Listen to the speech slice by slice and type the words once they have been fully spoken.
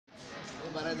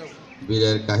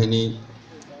বীরের কাহিনী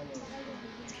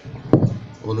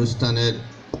অনুষ্ঠানের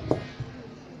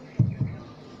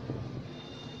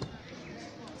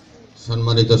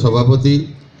সম্মানিত সভাপতি,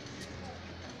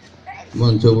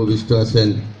 মঞ্চে উপবিষ্ট আছেন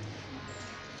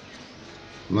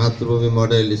মাতৃভূমি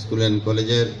মডেল স্কুল অ্যান্ড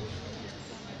কলেজের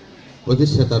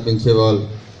প্রতিষ্ঠাতা প্রিন্সিপাল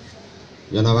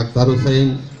জনাব আক্তার হোসেন,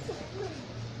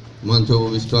 মঞ্চে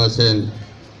উপবিষ্ট আছেন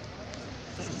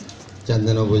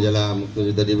চান্দনা উপজেলা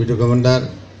মুক্তিযোদ্ধা ডেপুটি কমান্ডার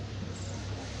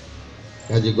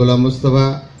কাজী গোলাম মুস্তফা,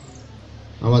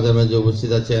 আমাদের মাঝে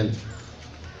উপস্থিত আছেন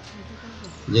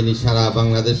যিনি সারা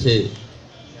বাংলাদেশে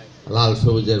লাল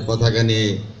সবুজের পতাকা নিয়ে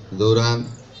দৌড়ান,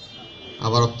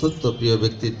 আবার অত্যন্ত প্রিয়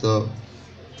ব্যক্তিত্ব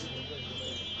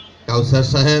কাউসার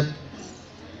সাহেব,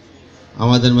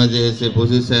 আমাদের মাঝে এসে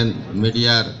বসেছেন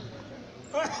মিডিয়ার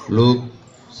লোক,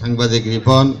 সাংবাদিক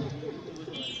রিপন,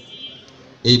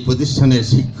 এই প্রতিষ্ঠানের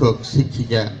শিক্ষক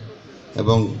শিক্ষিকা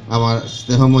এবং আমার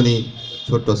স্নেহমণি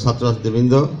ছোট্ট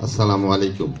ছাত্রছাত্রীবৃন্দ, আসসালামু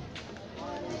আলাইকুম।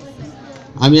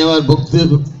 আমি আমার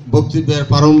বক্তব্যের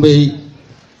প্রারম্ভেই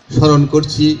স্মরণ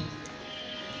করছি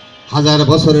হাজার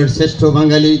বছরের শ্রেষ্ঠ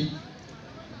বাঙালি,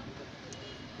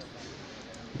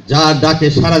 যার ডাকে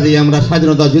সাড়া দিয়ে আমরা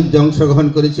স্বাধীনতা যুদ্ধে অংশগ্রহণ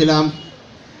করেছিলাম,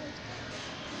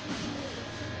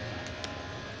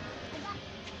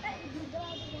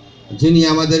 যিনি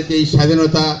আমাদেরকে এই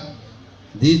স্বাধীনতা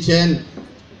দিয়েছেন,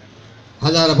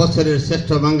 হাজার বছরের শ্রেষ্ঠ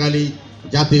বাঙালি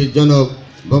জাতির জনক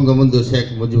বঙ্গবন্ধু শেখ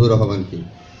মুজিবুর রহমানকে।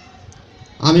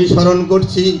 আমি স্মরণ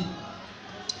করছি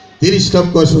 30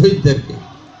 লক্ষ শহীদদেরকে,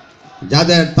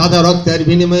 যাদের তাদের রক্তের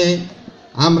বিনিময়ে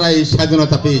আমরা এই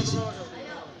স্বাধীনতা পেয়েছি।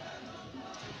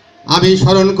 আমি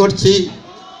স্মরণ করছি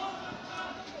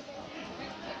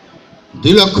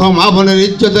 2 লক্ষ মা বোনের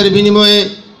ইজ্জতের বিনিময়ে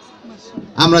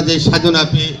আমরা যে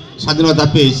স্বাধীনতা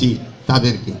পেয়েছি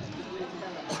তাদেরকে।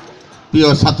 প্রিয়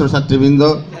ছাত্রছাত্রীবৃন্দ,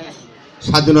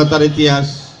 স্বাধীনতার ইতিহাস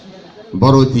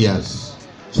বড় ইতিহাস,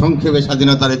 সংক্ষেপে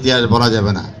স্বাধীনতার ইতিহাস বলা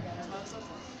যাবে না।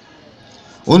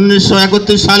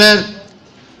 1931 সালের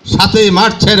 7ই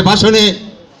মার্চের ভাষণে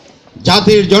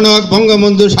জাতির জনক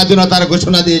বঙ্গবন্ধু স্বাধীনতার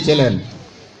ঘোষণা দিয়েছিলেন।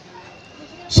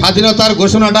 স্বাধীনতার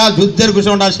ঘোষণাটা, যুদ্ধের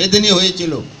ঘোষণাটা সেদিনই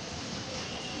হয়েছিল।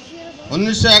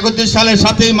 1931 সালের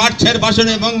 7ই মার্চের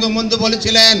ভাষণে বঙ্গবন্ধু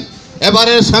বলেছিলেন,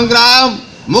 এবারের সংগ্রাম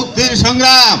মুক্তির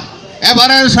সংগ্রাম,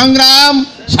 এবারের সংগ্রাম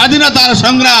স্বাধীনতার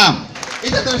সংগ্রাম।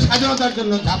 এটা তো স্বাধীনতার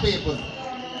জন্য ঝাঁপিয়ে পড়ল।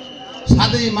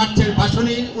 7ই মার্চের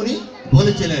ভাষণে উনি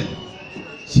বলেছিলেন।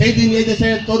 সেই দিন এই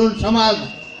দেশের তরুণ সমাজ,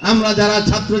 আমরা যারা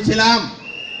ছাত্র ছিলাম,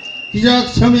 কৃষক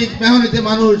শ্রমিক মেহনতি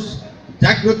মানুষ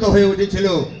জাগ্রত হয়ে উঠেছিল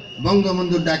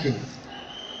বঙ্গবন্ধুর ডাকে।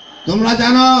 তোমরা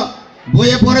জানো,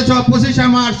 বইয়ে পড়েছ 25শে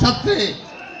মার্চ রাত্রে,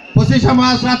 25শে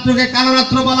মার্চ রাত্রকে কালো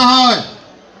রাত্র বলা হয়।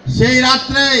 সেই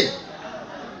রাত্রে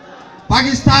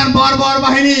পাকিস্তান বর্বর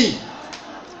বাহিনী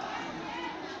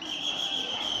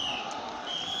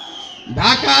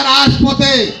ঢাকার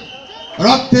রাজপথে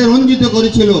রক্তে রঞ্জিত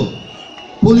করেছিল।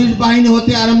 পুলিশ বাহিনী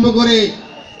হতে আরম্ভ করে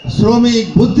শ্রমিক,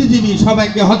 বুদ্ধিজীবী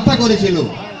সবাইকে হত্যা করেছিল।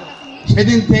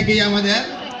 সেদিন থেকেই আমাদের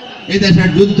এই দেশের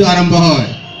যুদ্ধ আরম্ভ হয়।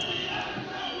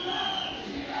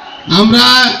 আমরা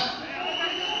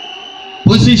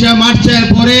 25শে মার্চের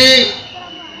পরে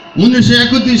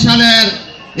 1931 সালের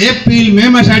এপ্রিল মে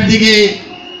মাসের দিকে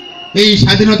এই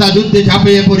স্বাধীনতা যুদ্ধে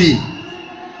ঝাঁপিয়ে পড়ি।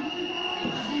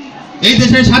 এই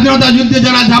দেশের স্বাধীনতা যুদ্ধে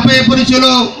যারা ঝাঁপিয়ে পড়েছিল,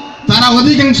 তারা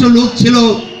অধিকাংশ লোক ছিল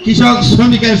কৃষক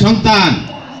শ্রমিকের সন্তান।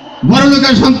 বড়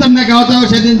লোকের সন্তান নাকি হয়তো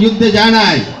সেদিন যুদ্ধে যায়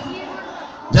নাই।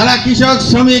 যারা কৃষক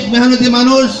শ্রমিক মেহনতি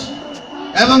মানুষ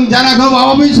এবং যারা খুব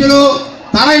অভাবী ছিল,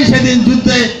 তারাই সেদিন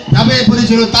যুদ্ধে ঝাঁপিয়ে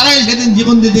পড়েছিল, তারাই সেদিন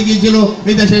জীবন দিতে গিয়েছিল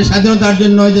এই দেশের স্বাধীনতার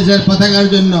জন্য, এই দেশের পতাকার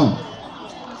জন্য।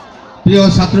 প্রিয়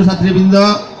ছাত্রছাত্রীবৃন্দ,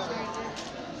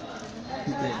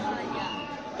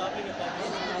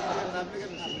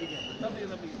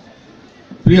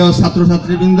 প্রিয়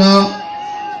ছাত্রছাত্রীবৃন্দ,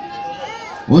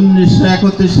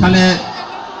 1931 সালে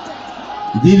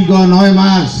দীর্ঘ 9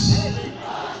 মাস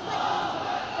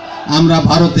আমরা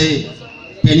ভারতে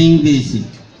ট্রেনিং দিয়েছি।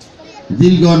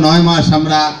 দীর্ঘ 9 মাস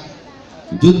আমরা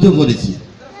যুদ্ধ করেছি।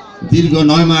 দীর্ঘ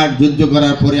 9 মাস যুদ্ধ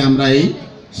করার পরে আমরা এই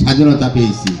স্বাধীনতা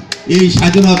পেয়েছি। এই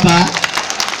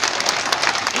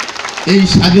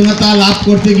স্বাধীনতা লাভ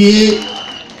করতে গিয়ে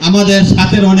আমাদের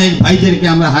সাথের অনেক ভাইদেরকে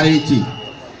আমরা হারিয়েছি।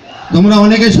 তোমরা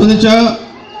অনেকে শুনেছ,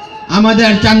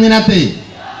 আমাদের চান্দিনাতে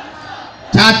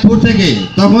চাঁদপুর থেকে,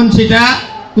 তখন সেটা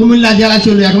কুমিল্লা জেলা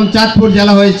ছিল, এখন চাঁদপুর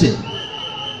জেলা হয়েছে।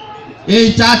 এই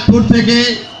চাঁদপুর থেকে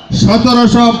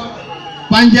 1700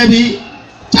 পাঞ্জাবি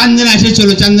চান্দিনা এসেছিল,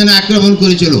 চান্দিনা আক্রমণ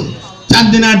করেছিল।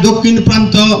 চান্দিনার দক্ষিণ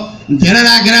প্রান্ত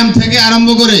ধেড়া গ্রাম থেকে আরম্ভ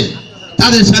করে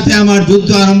তাদের সাথে আমার যুদ্ধ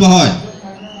আরম্ভ হয়।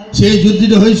 সেই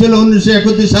যুদ্ধটি হয়েছিল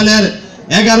 1931 সালের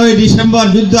 11ই ডিসেম্বর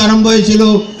যুদ্ধ আরম্ভ হয়েছিল,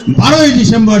 12ই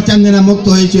ডিসেম্বর চান্দিনা মুক্ত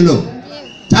হয়েছিল।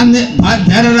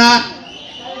 ভাইয়েরা,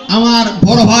 আমার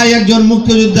বড় ভাই একজন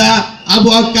মুক্তিযোদ্ধা আবু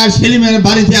আক্কার সেলিমের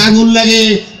বাড়িতে আগুন লাগে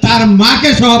তার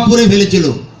মাকে সহ পুড়ে ফেলেছিল।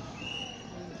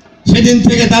 সেদিন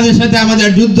থেকে তাদের সাথে আমাদের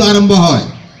যুদ্ধ আরম্ভ হয়।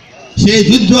 সেই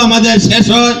যুদ্ধ আমাদের শেষ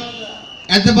হয়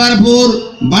এতবারপুর,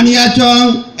 বানিয়াচং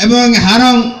এবং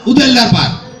হারং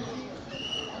উদেল্লাপাড়,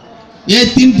 এই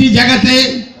 3টি জায়গাতে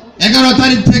 11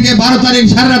 তারিখ থেকে 12 তারিখ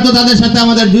সারা রাত তাদের সাথে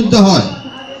আমাদের যুদ্ধ হয়।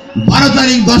 12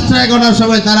 তারিখ 10টা 11টার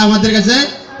সময় তারা আমাদের কাছে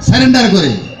সারেন্ডার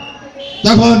করে।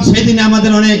 তখন সেদিন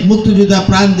আমাদের অনেক মুক্তিযোদ্ধা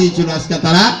প্রাণ দিয়েছিল, আজকে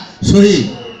তারা শহীদ।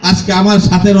 আজকে আমার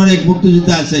সাথে অনেক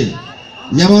মুক্তিযোদ্ধা আছে।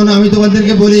 যেমন আমি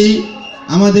তোমাদেরকে বলি,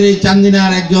 আমাদের এই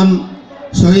চান্দিনার একজন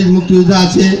শহীদ মুক্তিযোদ্ধা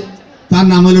আছে, তার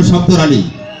নাম হলো সফদর আলী।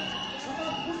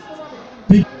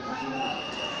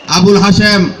 আবুল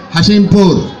হাশেম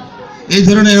হাসিমপুর, এই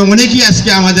ধরনের অনেকেই আজকে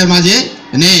আমাদের মাঝে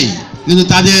নেই, কিন্তু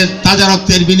তাদের তাজা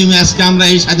রক্তের বিনিময়ে আজকে আমরা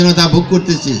এই স্বাধীনতা ভোগ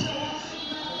করতেছি।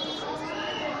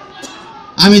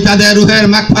 আমি তাদের রুহের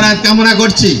মাগফিরাত কামনা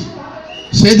করছি।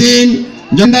 সেদিন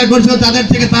জন্ডার করছিল তাদের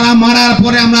থেকে, তারা মারার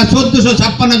পরে আমরা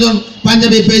 1456 জন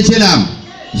পাঞ্জাবি পেয়েছিলাম।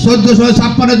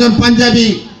 1456 জন পাঞ্জাবি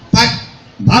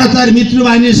ভারতের মিত্র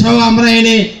বাহিনীর সহ আমরা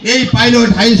এনে এই পাইলট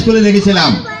হাই স্কুলে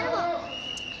রেখেছিলাম।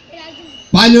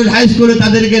 পাইলট হাই স্কুলে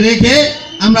তাদেরকে রেখে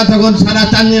আমরা তখন সারা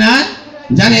চান্দিনা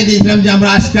জানিয়ে দিয়েছিলাম যে আমরা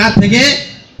আজকে থেকে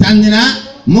চান্দিনা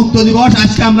মুক্ত দিবস,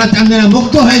 আজকে আমরা চান্দিনা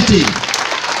মুক্ত হয়েছি।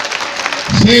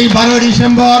 সেই 12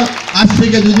 ডিসেম্বর, আজ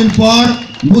থেকে 2 দিন পর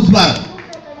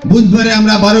বুধবারে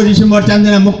আমরা 12 ডিসেম্বর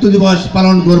চান্দিনা মুক্ত দিবস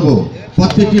পালন করব।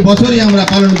 প্রত্যেকটি বছরই আমরা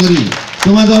পালন করি।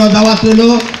 তোমাদেরও দাওয়াত রইল,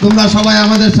 তোমরা সবাই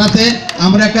আমাদের সাথে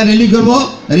আমরা একটা র্যালি করব,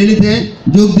 র্যালিতে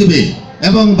যোগ দিবে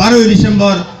এবং 12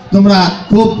 ডিসেম্বর তোমরা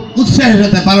খুব উৎসাহের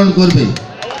সাথে পালন করবে।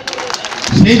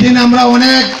 সেই দিন আমরা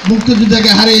অনেক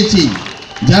মুক্তিযোদ্ধাকে হারিয়েছি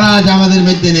যারা আজ আমাদের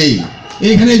মধ্যে নেই।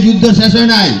 এখানে যুদ্ধ শেষ হয়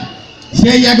নাই।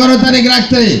 সেই 11 তারিখ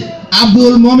রাত্রে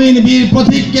আব্দুল মমিন বীর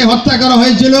প্রতীককে হত্যা করা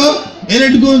হয়েছিল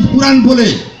এলেটগঞ্জ পুরানপুরে।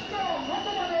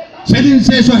 সেদিন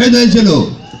সে শহীদ হয়েছিল।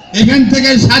 এখান থেকে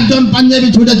 7 জন পাঞ্জাবি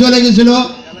ছুটে চলে গেছিল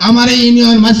আমার এই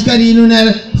ইউনিয়ন, মাসকারি ইউনিয়নের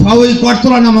ফাউই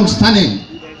করতলা নামক স্থানে।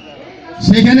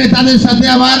 সেখানে তাদের সাথে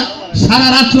আবার সারা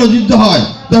রাত্র যুদ্ধ হয়।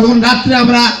 তখন রাত্রে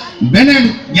আমরা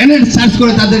গ্রেনেড সার্চ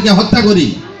করে তাদেরকে হত্যা করি।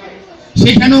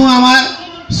 সেখানেও আমার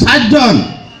 7 জন,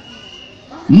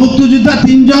 মুক্তিযোদ্ধা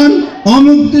 3 জন,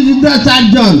 অমুক্তিযোদ্ধা 4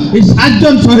 জন, এই 7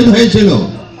 জন শহীদ হয়েছিল।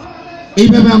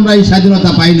 এইভাবে আমরা এই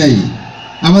স্বাধীনতা পাই নাই।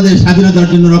 আমাদের স্বাধীনতার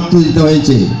জন্য রক্ত দিতে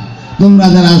হয়েছে। তোমরা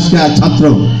যারা আজকাল ছাত্র,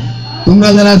 তোমরা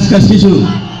যারা আজকাল শিশু,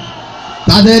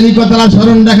 তাদের এই কথাটা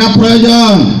স্মরণ রাখা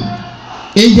প্রয়োজন।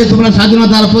 এই যে তোমরা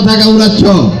স্বাধীনতার পতাকা উড়াচ্ছ,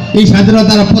 এই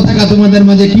স্বাধীনতার পতাকা তোমাদের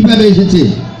মাঝে কিভাবে এসেছে,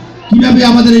 কিভাবে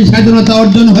আমাদের এই স্বাধীনতা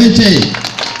অর্জন হয়েছে।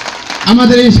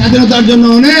 আমাদের এই স্বাধীনতার জন্য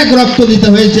অনেক রক্ত দিতে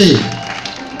হয়েছে।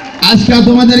 আজকে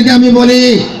তোমাদেরকে আমি বলি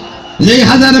যে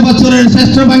 1000 বছরের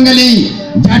শ্রেষ্ঠ বাঙালি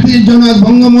জাতির জনক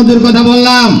বঙ্গবন্ধুর কথা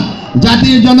বললাম।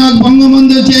 জাতির জনক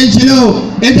বঙ্গবন্ধু চেয়েছিল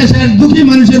এদেশের দুঃখী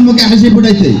মানুষের মুখে হাসি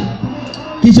ফোটাইতে,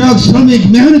 কৃষক, শ্রমিক,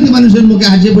 মেহনতি মানুষের মুখে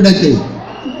হাসি ফোটাইতে।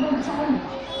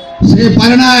 সে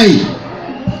পারে নাই,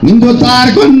 কিন্তু তার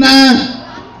কন্যা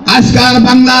আজকাল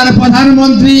বাংলার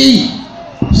প্রধানমন্ত্রী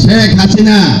শেখ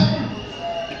হাসিনা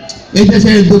এই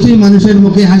দেশের দুঃখী মানুষের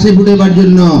মুখে হাসি ফুটাবার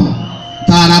জন্য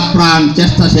তার আপ্রাণ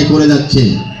চেষ্টা সে করে যাচ্ছে।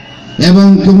 এবং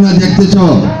তোমরা দেখতেছ,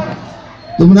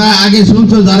 তোমরা আগে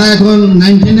শুনছো, যারা এখন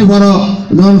 9-10-এ পড়ো,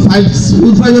 যখন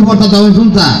 5-5-এ পড়তো তখন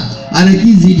শুনতা আরে কি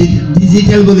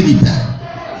ডিজিটাল বলে,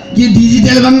 কি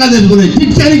ডিজিটাল বাংলাদেশ বলে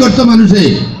টিটকারি করতো মানুষে।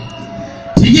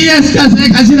 ঠিকই আজকাল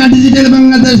শেখ হাসিনা ডিজিটাল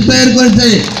বাংলাদেশ তৈরি করেছে,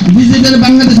 ডিজিটাল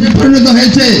বাংলাদেশে পরিণত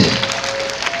হয়েছে।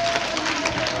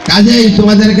 কাজেই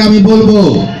তোমাদেরকে আমি বলবো,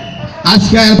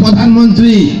 আজকাল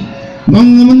প্রধানমন্ত্রী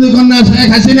বঙ্গবন্ধু কন্যা শেখ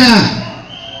হাসিনা,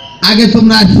 আগে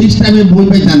তোমরা ফিক্স টাইমে বই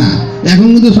পাইতা না, এখন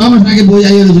কিন্তু 6 মাস আগে বই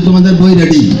আইয়ে রয়েছে। তোমাদের বই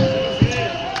রেডি,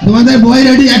 তোমাদের বই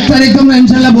রেডি। 1 তারিখ তোমরা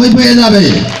ইনশাল্লাহ বই পেয়ে যাবে।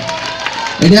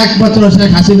 এটা একমাত্র শেখ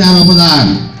হাসিনার অবদান।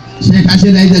 শেখ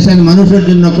হাসিনা এই দেশের মানুষের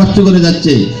জন্য কষ্ট করে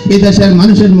যাচ্ছে, এই দেশের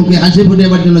মানুষের মুখে হাসি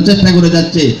ফুটাবার জন্য চেষ্টা করে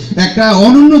যাচ্ছে। একটা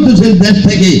অনুন্নতশীল দেশ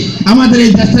থেকে আমাদের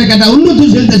এই দেশটাকে একটা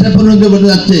উন্নতশীল দেশে পরিণত করতে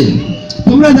যাচ্ছে।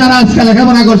 তোমরা যারা আজকে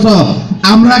লেখাপড়া করছো,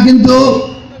 আমরা কিন্তু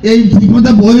এই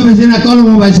ঠিকমতো বই পাইছি না,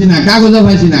 কলমও পাইছি না, কাগজও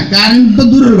পাইছি না, কারেন্ট তো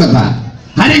দূরের কথা,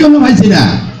 হারিকেনও পাইছি না।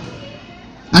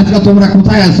 আজকে তোমরা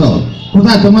কোথায় আছো?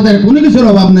 কোথায়? তোমাদের কোনো কিছুর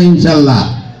অভাব নেই ইনশাল্লাহ।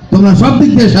 তোমরা সব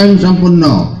দিক দিয়ে স্বয়ং সম্পূর্ণ।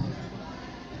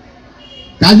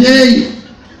 কাজেই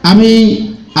আমি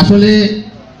আসলে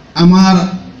আমার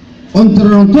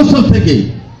অন্তরের অন্তঃস্থল থেকে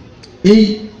এই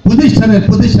প্রতিষ্ঠানের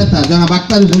প্রতিষ্ঠাতা জনাব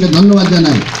আক্তার হোসেনকে ধন্যবাদ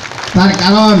জানাই। তার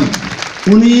কারণ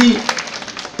উনি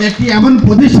একটি এমন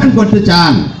প্রতিষ্ঠান করতে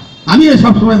চান আমি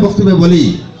সবসময় বক্তব্যে বলি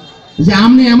যে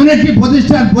আপনি এমন একটি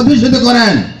প্রতিষ্ঠান প্রতিষ্ঠিত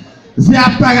করেন যে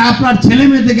আপনার ছেলে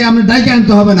মেয়ে থেকে আপনি ডাইকে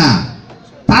আনতে হবে না,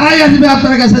 তারাই আসবে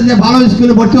আপনার কাছে যে ভালো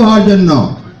স্কুলে ভর্তি হওয়ার জন্য।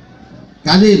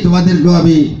 কাজেই তোমাদেরকেও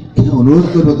আমি অনুরোধ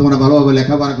করবো, তোমরা ভালোভাবে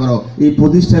লেখাপড়া করো, এই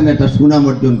প্রতিষ্ঠানে একটা সুনাম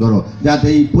অর্জন করো, যাতে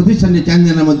এই প্রতিষ্ঠানটি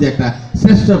চান্দিনার মধ্যে একটা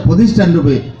শ্রেষ্ঠ প্রতিষ্ঠান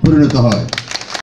রূপে পরিণত হয়।